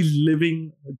like she's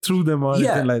living through them or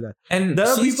anything like that. And there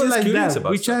are she's people just like curious that,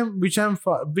 about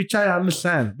which I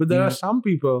understand. But there are some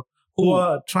people who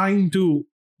are trying to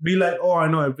be like, oh, I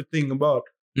know everything about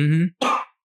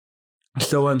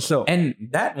so and so. And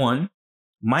that one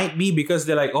might be because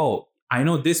they're like, oh, I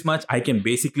know this much, I can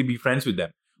basically be friends with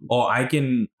them. Or I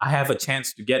have a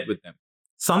chance to get with them.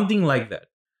 Something like that.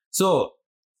 So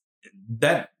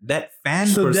that fan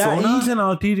persona. So there is an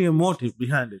ulterior motive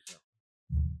behind it.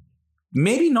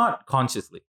 Maybe not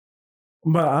consciously.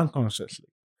 But unconsciously.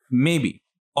 Maybe.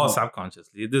 Or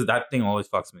subconsciously. That thing always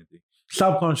fucks me.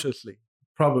 Subconsciously.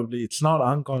 Probably. It's not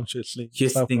unconsciously.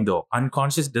 Here's the thing though.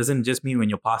 Unconscious doesn't just mean when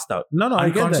you're passed out. No,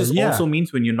 unconscious I get that. Also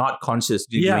means when you're not conscious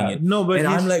doing it. No, but and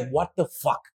I'm like, what the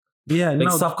fuck? Yeah,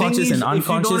 like subconscious and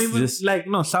unconscious.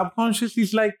 Subconscious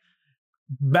is like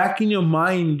back in your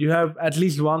mind. You have at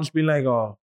least once been like,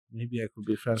 oh, maybe I could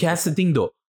be friends. That's the thing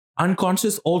though.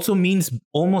 Unconscious also means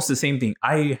almost the same thing.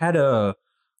 I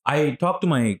talked to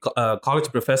my college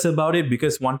professor about it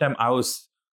because one time I was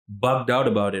bugged out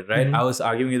about it, right? I was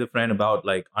arguing with a friend about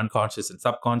like unconscious and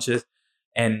subconscious.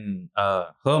 And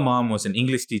her mom was an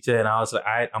English teacher. And I was like,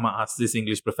 I'm going to ask this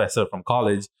English professor from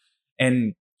college.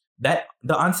 And the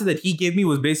answer that he gave me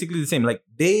was basically the same. Like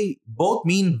they both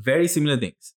mean very similar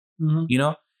things, you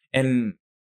know, and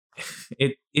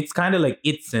it's kind of like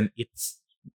it's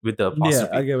with the apostrophe.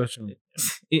 Yeah, I get what you mean.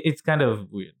 It's kind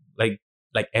of weird, like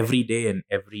every day and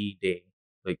every day,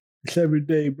 like it's every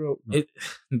day, bro.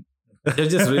 They're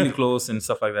just really close and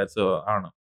stuff like that. So I don't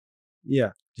know.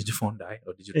 Yeah. Did your phone die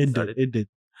or did you? It did.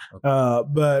 Okay.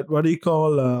 But what do you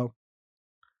call?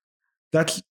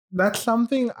 That's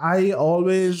something I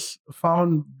always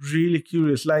found really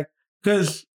curious. Like,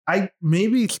 because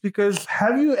maybe it's because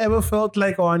have you ever felt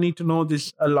like, oh, I need to know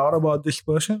a lot about this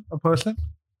person? Persian.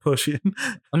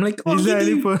 I'm like, is there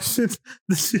any person?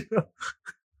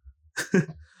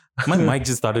 My mic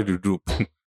just started to droop.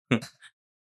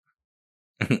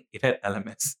 It had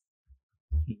LMS.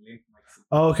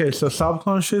 Okay, so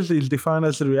subconscious is defined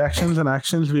as the reactions and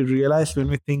actions we realize when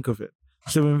we think of it.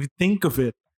 So when we think of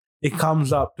it, it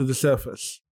comes up to the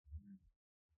surface.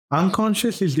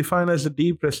 Unconscious is defined as the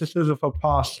deep recesses of our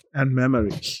past and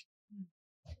memories.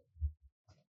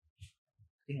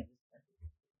 Yeah,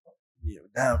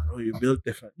 damn, bro, you built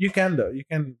different. You can though. You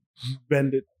can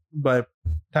bend it by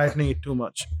tightening it too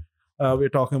much. We're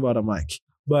talking about a mic.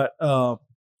 But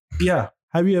yeah,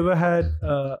 have you ever had...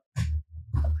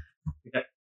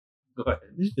 Go ahead.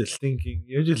 You're just thinking.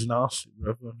 You're just nasty,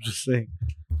 bro. I'm just saying.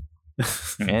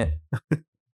 Yeah.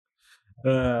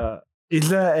 Is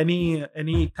there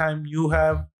any time you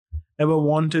have ever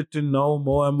wanted to know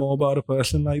more and more about a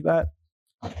person like that?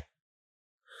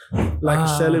 Like a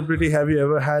celebrity, have you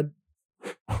ever had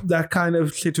that kind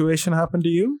of situation happen to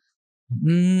you?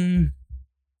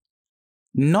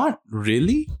 Not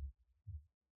really.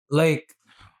 Like,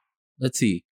 let's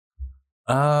see.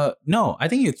 No, I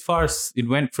think as far as it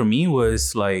went for me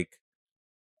was like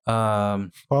Power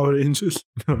Rangers.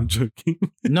 No, I'm joking.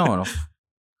 No.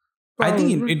 I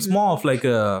think it's more of like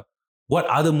what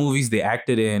other movies they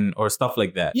acted in or stuff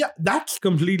like that. Yeah, that's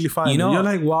completely fine. You know, you're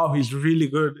like, wow, he's really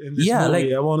good in this movie.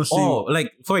 Like, I want to see. Oh,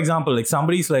 like for example, like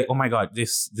somebody's like, oh my god,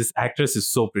 this actress is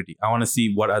so pretty. I want to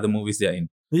see what other movies they're in.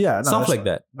 Yeah, no, stuff like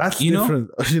that. That's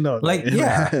different. Like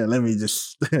yeah. Let me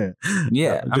just.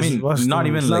 Yeah, I mean, not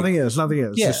even like nothing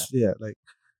else. Yeah, just, like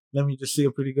let me just see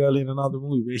a pretty girl in another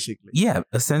movie, basically. Yeah,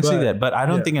 essentially that. But I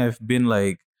don't think I've been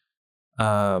like.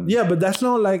 Yeah, but that's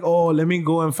not like, oh, let me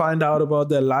go and find out about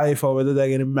their life or whether they're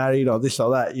getting married or this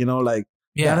or that. You know, like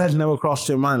that has never crossed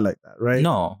your mind like that, right?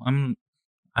 No,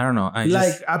 I don't know.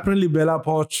 Apparently Bella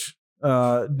Poarch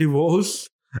divorced,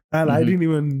 and I didn't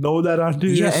even know that until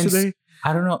yesterday.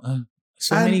 I don't know.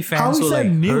 So many fans were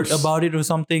like hurt about it or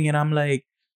something, and I'm like,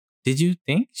 did you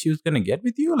think she was gonna get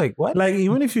with you? Like what? Like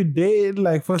even if you did,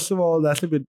 like first of all, that's a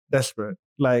bit desperate.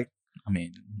 Like, I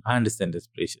mean, I understand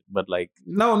desperation, but like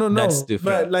no, that's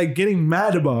different. But like getting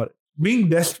mad about it, being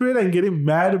desperate and getting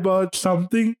mad about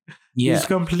something is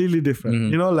completely different.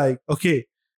 You know, like okay,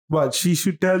 but she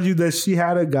should tell you that she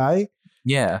had a guy.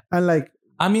 Yeah, and like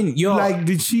I mean,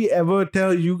 did she ever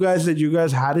tell you guys that you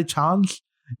guys had a chance?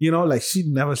 You know, like she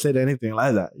never said anything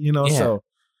like that. You know, so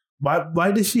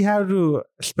why did she have to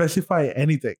specify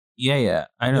anything? Yeah,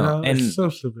 I know. And it's so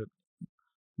stupid.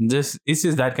 It's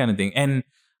just that kind of thing, and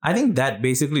I think that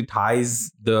basically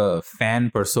ties the fan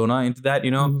persona into that.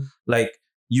 You know, like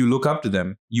you look up to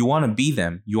them, you want to be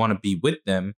them, you want to be with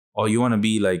them, or you want to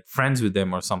be like friends with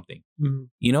them or something.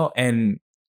 You know, and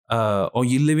or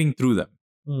you're living through them.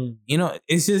 You know,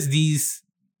 it's just these.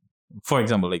 For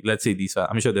example, like let's say these are.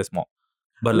 I'm sure they're small,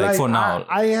 but like for now,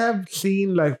 I have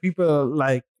seen like people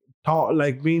like talk,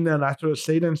 like being in a natural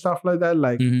state and stuff like that,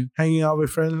 like hanging out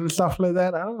with friends and stuff like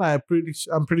that. I don't know.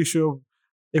 I'm pretty sure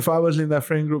if I was in that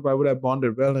friend group, I would have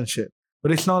bonded well and shit.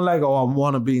 But it's not like, oh, I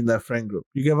want to be in that friend group.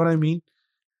 You get what I mean?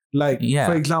 Like,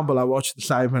 for example, I watch the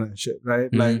Simon and shit,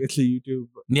 right? Like, it's a YouTube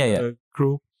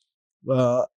crew.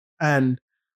 And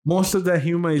most of their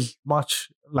humor is much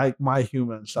like my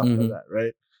humor and stuff like that,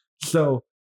 right? So,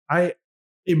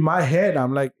 in my head,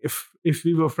 I'm like, if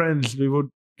we were friends, we would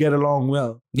get along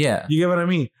well. Yeah. You get what I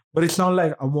mean? But it's not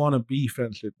like I want to be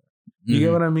friends with them. You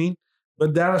get what I mean?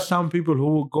 But there are some people who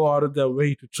will go out of their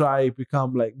way to try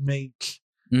become like mates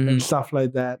and stuff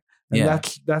like that. And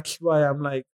that's why I'm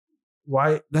like,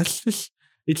 why?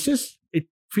 It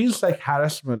feels like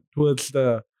harassment towards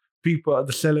the people,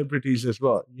 the celebrities as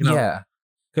well. You know? Yeah.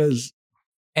 Because,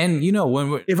 and you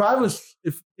know, if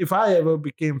I ever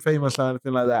became famous or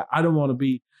anything like that, I don't want to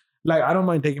be like, I don't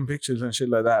mind taking pictures and shit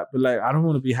like that, but like, I don't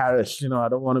want to be harassed. You know, I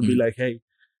don't want to be like, hey,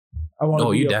 I want to be.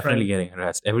 No, you're definitely getting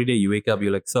harassed. Every day you wake up,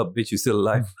 you're like, sup, bitch, you still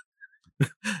alive.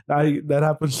 That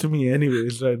happens to me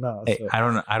anyways right now. Hey, so.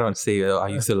 I don't say, are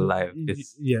you still alive?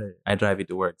 I drive you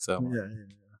to work, so.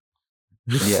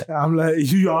 Yeah. I'm like,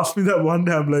 you asked me that one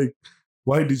day, I'm like,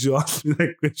 why did you ask me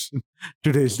that question?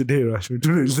 Today's the day, Rashmi.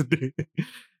 Today's the day.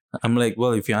 I'm like,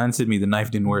 well, if you answered me, the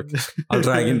knife didn't work. I'll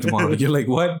try again tomorrow. You're like,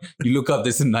 what? You look up,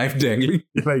 there's a knife dangling.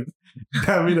 You're like,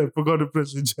 damn it, I forgot to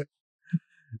press the check.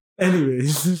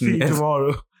 Anyways, see you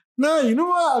tomorrow. No, you know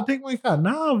what? I'll take my car.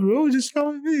 Nah, bro, just come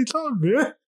with me. It's all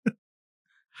good.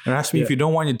 Rashmi, if you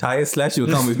don't want your tires slashed, you'll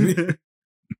come with me.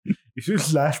 If you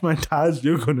slash my tires,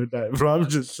 you're gonna die, bro. I'm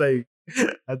just saying.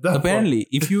 Apparently,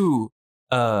 if you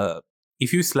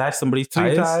slash somebody's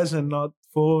three tires and not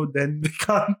 4, then they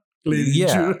can't claim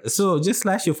insurance. So just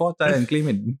slash your 4th tire and claim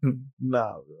it.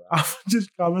 Nah, bro. I'll just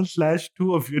come and slash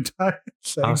 2 of your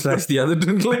tires. I'll slash the other 2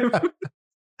 and claim it.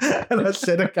 And I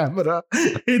set a camera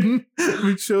hidden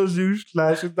which shows you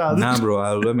slash with the other. Nah, bro,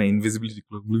 I'll wear my invisibility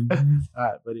cloak.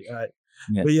 Alright, buddy. Alright.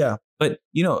 Yeah. But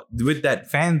you know, with that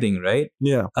fan thing, right?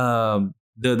 Yeah.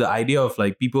 The idea of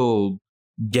like people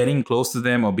getting close to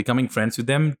them or becoming friends with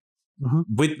them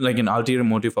with like an ulterior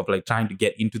motive of like trying to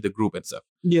get into the group and stuff.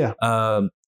 Yeah.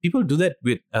 People do that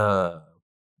with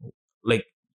like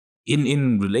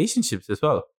in relationships as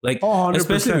well. Like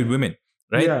especially with women.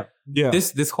 Right? Yeah.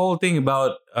 This whole thing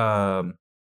about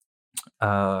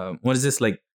what is this,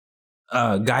 like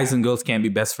guys and girls can't be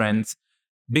best friends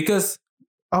because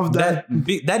of that.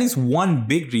 That is one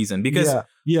big reason. Because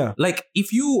like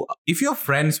if you're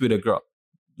friends with a girl,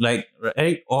 like,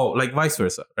 right, or like vice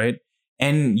versa, right,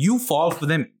 and you fall for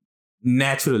them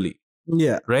naturally,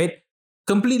 right,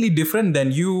 completely different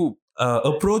than you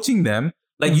approaching them,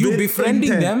 like you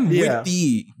befriending them with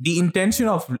the intention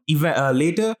of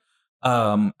later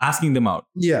asking them out.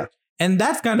 Yeah. And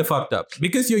that's kind of fucked up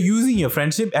because you're using your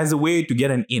friendship as a way to get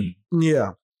an in.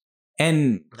 Yeah.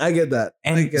 And I get that.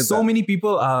 And many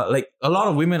people are like, a lot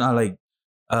of women are like,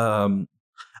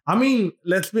 I mean,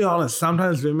 let's be honest,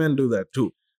 sometimes women do that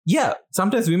too. Yeah,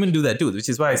 sometimes women do that too, which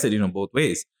is why I said, both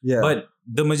ways. Yeah. But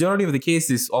the majority of the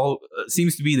case is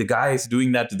seems to be the guys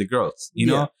doing that to the girls, you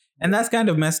know? And that's kind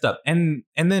of messed up. And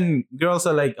then girls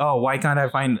are like, oh, why can't I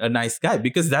find a nice guy?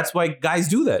 Because that's why guys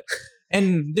do that.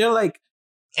 And they're like,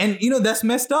 and that's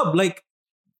messed up. Like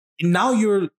now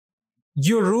you're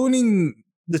ruining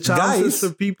the chances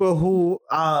of people who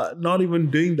are not even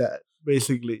doing that,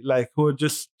 basically. Like who are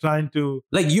just trying to,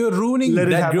 like, you're ruining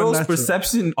that girl's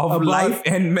perception of life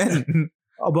and men.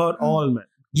 About all men.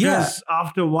 Yeah. Because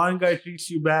after one guy treats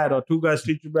you bad or 2 guys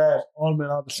treat you bad, all men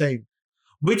are the same.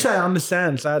 Which I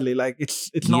understand, sadly. Like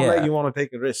it's not like you want to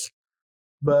take a risk.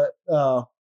 But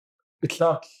it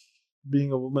sucks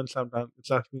being a woman sometimes. It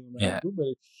sucks being a man too, but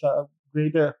it's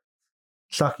greater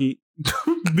sucky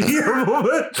being a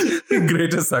woman.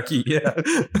 Greater sucky,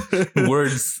 yeah.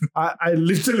 Words. I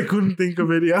literally couldn't think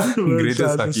of any other words.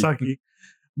 Greater sucky.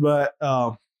 But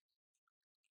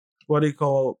what do you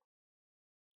call?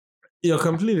 You're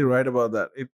completely right about that.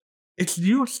 It's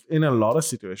used in a lot of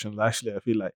situations, actually, I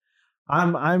feel like.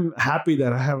 I'm happy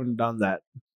that I haven't done that.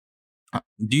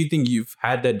 Do you think you've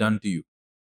had that done to you?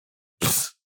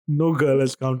 No girl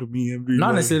has come to me and been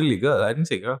not necessarily girl. I didn't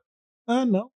say girl.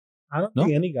 No. I don't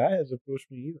think any guy has approached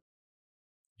me either.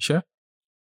 Sure.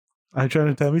 Are you trying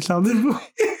to tell me something?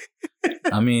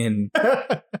 I mean,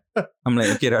 I'm like,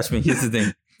 okay, Rashmi, here's the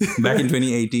thing. Back in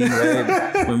 2018,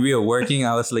 right, when we were working,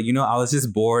 I was like, I was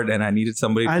just bored and I needed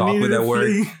somebody to talk with at work.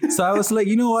 So I was like,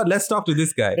 you know what? Let's talk to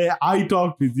this guy. Hey, I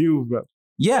talked with you, bro.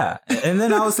 Yeah. And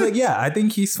then I was like, yeah, I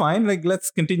think he's fine. Like, let's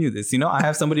continue this. I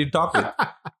have somebody to talk with.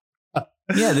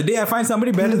 Yeah, the day I find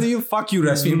somebody better than you, fuck you,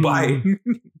 Rashmi. Bye.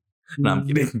 No, I'm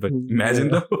kidding. But imagine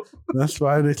though. That's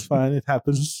fine. It's fine. It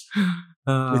happens.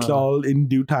 It's all in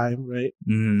due time, right?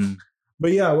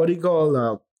 But yeah, what do you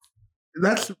call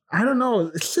that's, I don't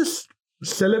know. It's just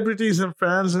celebrities and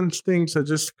fans and things are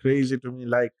just crazy to me.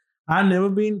 Like, I've never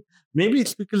been, maybe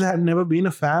it's because I've never been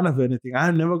a fan of anything.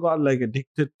 I've never got like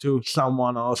addicted to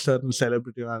someone or a certain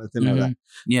celebrity or anything like that.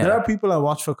 Yeah. There are people I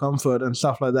watch for comfort and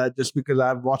stuff like that just because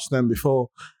I've watched them before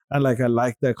and like I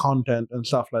like their content and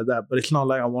stuff like that. But it's not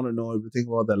like I want to know everything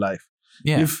about their life.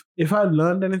 Yeah. If I've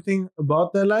learned anything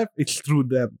about their life, it's through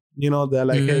them. They're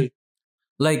like, hey.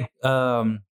 Like,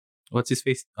 what's his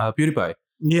face? PewDiePie.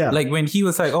 Yeah. Like when he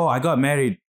was like, oh, I got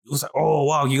married. It was like, oh,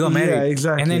 wow, you got married. Yeah,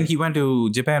 exactly. And then he went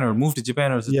to Japan or moved to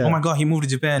Japan or oh my God, he moved to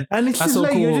Japan. And it's that's just so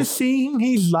like, cool. you're just seeing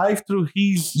his life through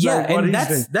his, yeah, like, what and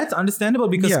he's that's understandable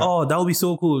because, that would be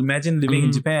so cool. Imagine living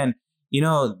in Japan.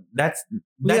 That's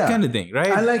that kind of thing, right?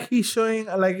 And like he's showing,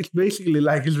 like it's basically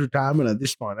like his retirement at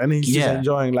this point, and he's just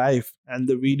enjoying life. And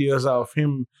the videos are of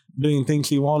him doing things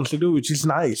he wants to do, which is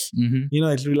nice.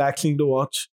 It's relaxing to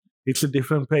watch. It's a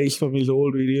different pace from his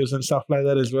old videos and stuff like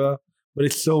that as well. But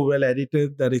it's so well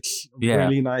edited that it's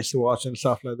really nice to watch and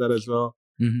stuff like that as well.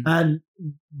 And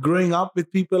growing up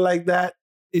with people like that,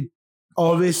 it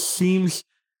always seems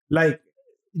like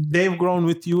they've grown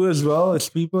with you as well as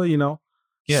people,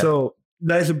 Yeah. So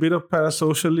there's a bit of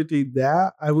parasociality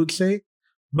there, I would say.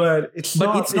 But it's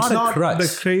not a crutch,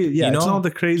 the crazy. It's not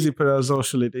the crazy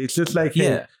parasociality. It's just like,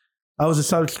 hey, I was a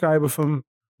subscriber from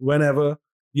whenever,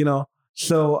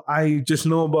 so I just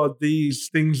know about these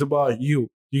things about you.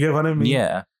 You get what I mean?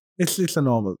 Yeah. It's a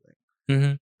normal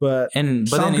thing. But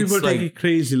some people take it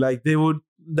crazy. Like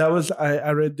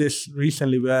I read this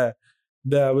recently where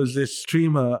there was this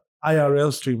streamer,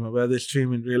 IRL streamer, where they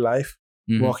stream in real life,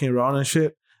 walking around and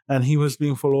shit. And he was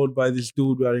being followed by this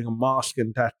dude wearing a mask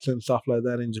and tats and stuff like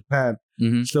that in Japan.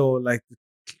 So like the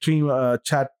stream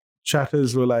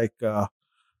chatters were like,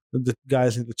 the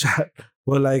guys in the chat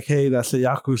were like, hey, that's a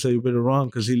Yakuza, you better run,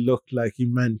 because he looked like he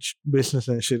meant business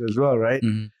and shit as well, right?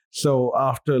 So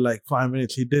after like 5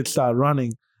 minutes, he did start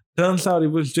running. Turns out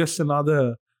it was just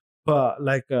another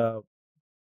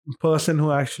person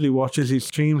who actually watches his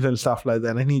streams and stuff like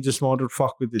that. And he just wanted to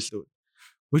fuck with this dude,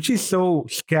 which is so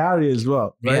scary as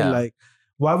well, right? Yeah. Like,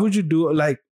 why would you do,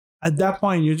 like, at that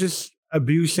point, you're just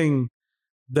abusing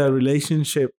the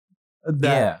relationship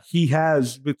that he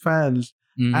has with fans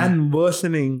and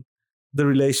worsening the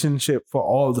relationship for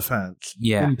all the fans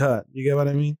in turn. You get what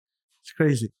I mean? It's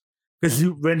crazy. Because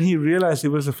when he realized he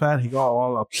was a fan, he got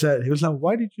all upset. He was like,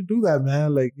 why did you do that,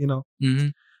 man? Like,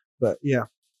 But yeah,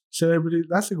 celebrity,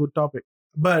 that's a good topic.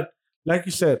 But like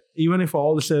you said, even if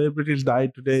all the celebrities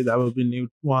died today, there will be new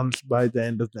ones by the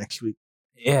end of next week.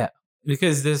 Yeah,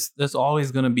 because there's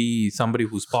always going to be somebody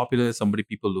who's popular, somebody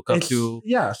people look up to.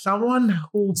 Yeah, someone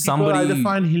who people either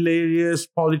find hilarious,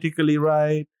 politically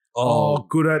right, or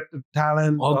good at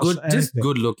talent. Or good, just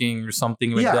good looking or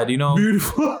something like that,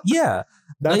 beautiful. Yeah.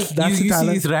 That's you see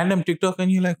this random TikTok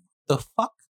and you're like, the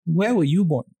fuck? Where were you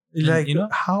born? Like,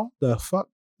 how the fuck?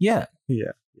 Yeah.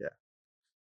 Yeah.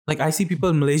 Like, I see people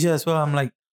in Malaysia as well. I'm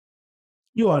like,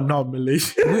 you are not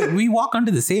Malaysian. we walk under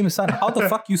the same sun. How the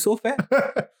fuck you so fair?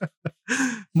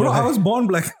 Bro, I was born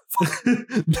black.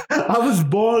 I was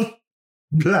born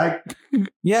black.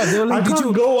 Yeah, they were like, I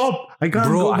can't go up. I can't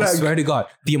go back. I swear to God,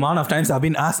 the amount of times I've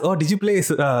been asked, oh, did you play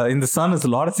in the sun as a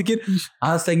lot as a kid?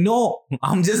 I was like, no,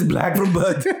 I'm just black from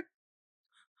birth.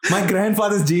 My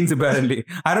grandfather's genes, apparently.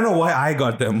 I don't know why I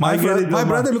got them. My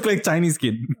brother looked like Chinese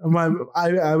kid.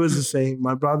 I was the same.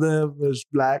 My brother was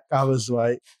black. I was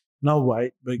white. Not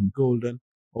white, but golden.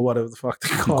 Or whatever the fuck they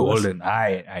call golden.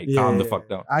 I calm the fuck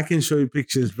down. I can show you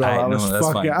pictures, bro. I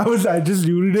just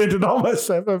urinated on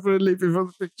myself apparently before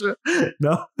the picture.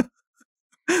 No.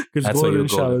 Because golden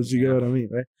showers, you get what I mean,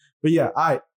 right? But yeah,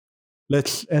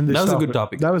 let's end this. That was a good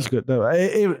topic. That was good.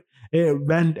 It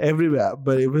went everywhere,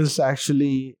 but it was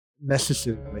actually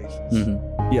necessary places.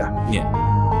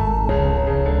 Yeah.